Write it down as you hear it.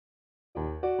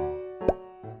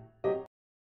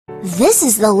This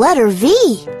is the letter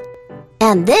V.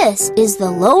 And this is the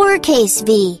lowercase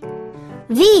v.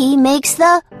 V makes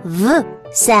the V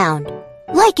sound,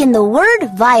 like in the word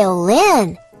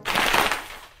violin.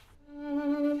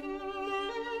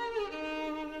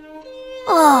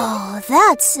 Oh,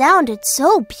 that sounded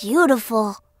so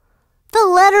beautiful. The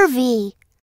letter V.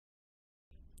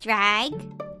 Drag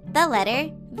the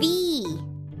letter V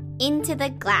into the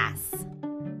glass.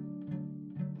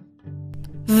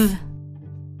 V.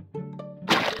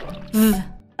 V.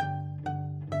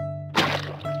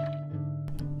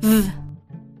 V.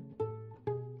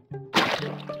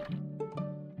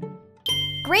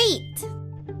 Great!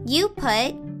 You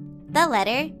put the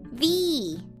letter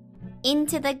V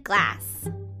into the glass.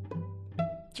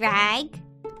 Drag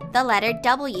the letter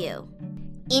W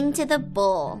into the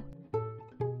bowl.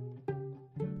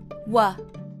 W.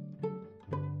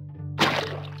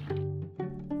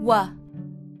 W.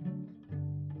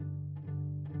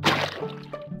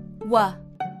 W.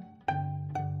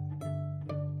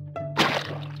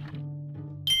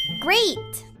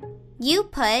 Great! You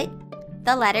put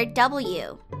the letter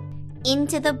W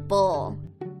into the bowl.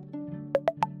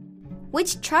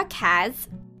 Which truck has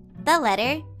the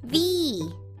letter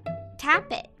V?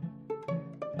 Tap it.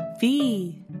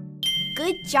 V.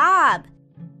 Good job!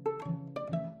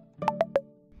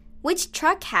 Which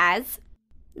truck has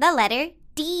the letter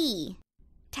D?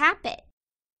 Tap it.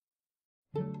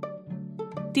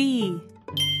 D.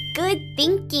 Good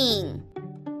thinking!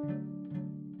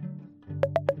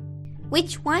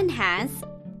 Which one has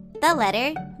the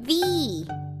letter V?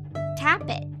 Tap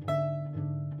it.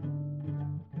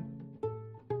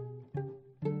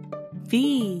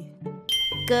 V.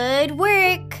 Good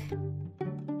work!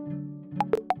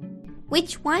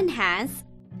 Which one has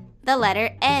the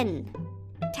letter N?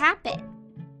 Tap it.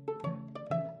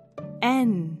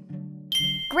 N.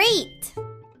 Great!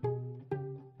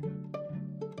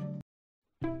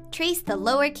 Trace the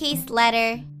lowercase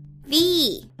letter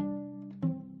V.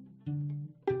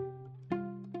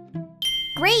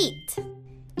 Great!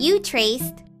 You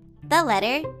traced the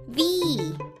letter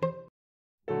V.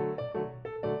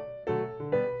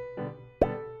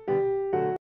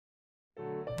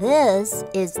 This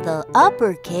is the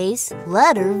uppercase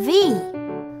letter V.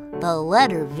 The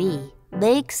letter V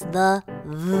makes the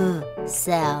V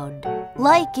sound,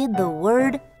 like in the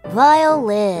word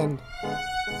violin.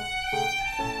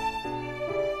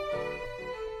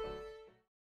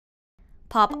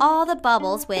 Pop all the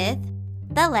bubbles with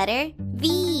the letter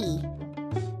V.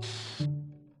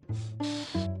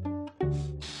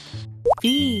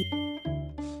 V.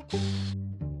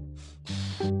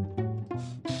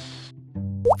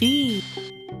 V.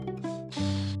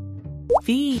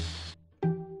 V.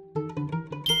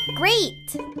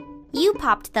 Great! You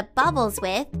popped the bubbles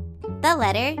with the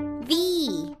letter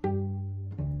V.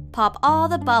 Pop all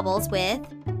the bubbles with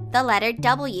the letter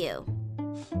W.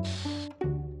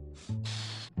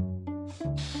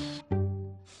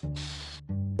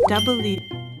 W.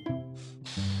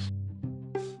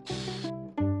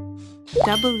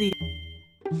 W.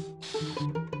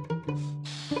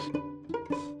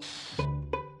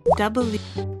 W.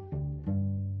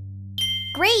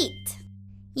 Great!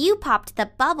 You popped the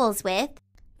bubbles with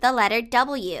the letter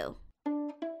W.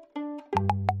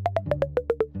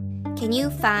 Can you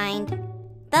find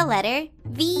the letter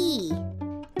V?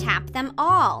 Tap them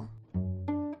all.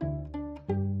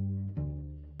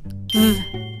 V.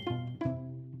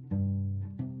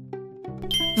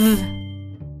 V.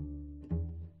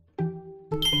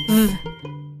 V.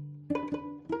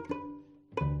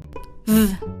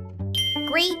 V.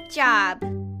 Great job!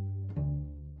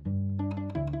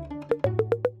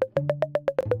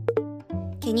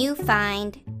 Can you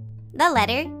find the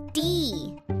letter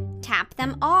D? Tap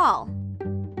them all.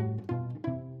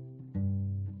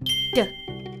 D.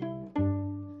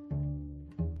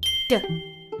 D.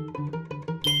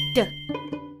 D.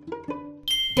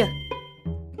 D.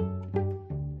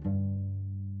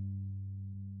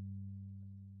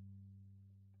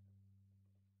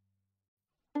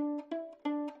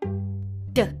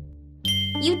 D.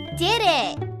 You did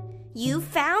it! You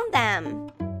found them!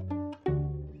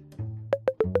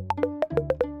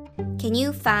 Can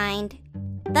you find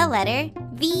the letter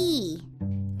V?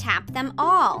 Tap them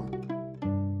all.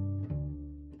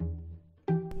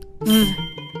 V.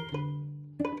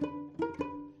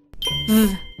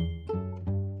 V.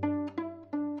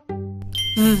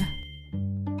 V.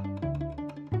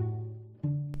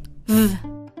 V.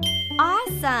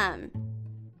 Awesome!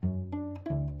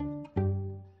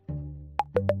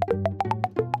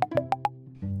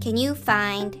 Can you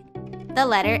find the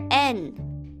letter N?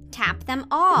 Tap them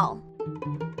all.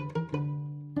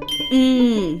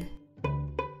 N.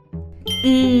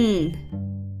 N.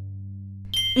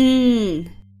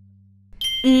 N.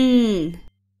 N.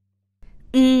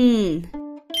 N.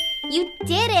 You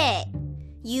did it!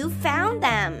 You found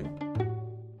them!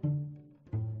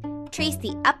 Trace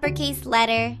the uppercase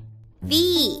letter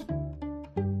V.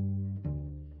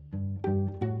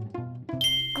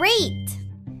 Great!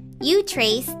 You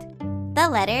traced the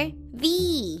letter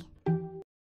V.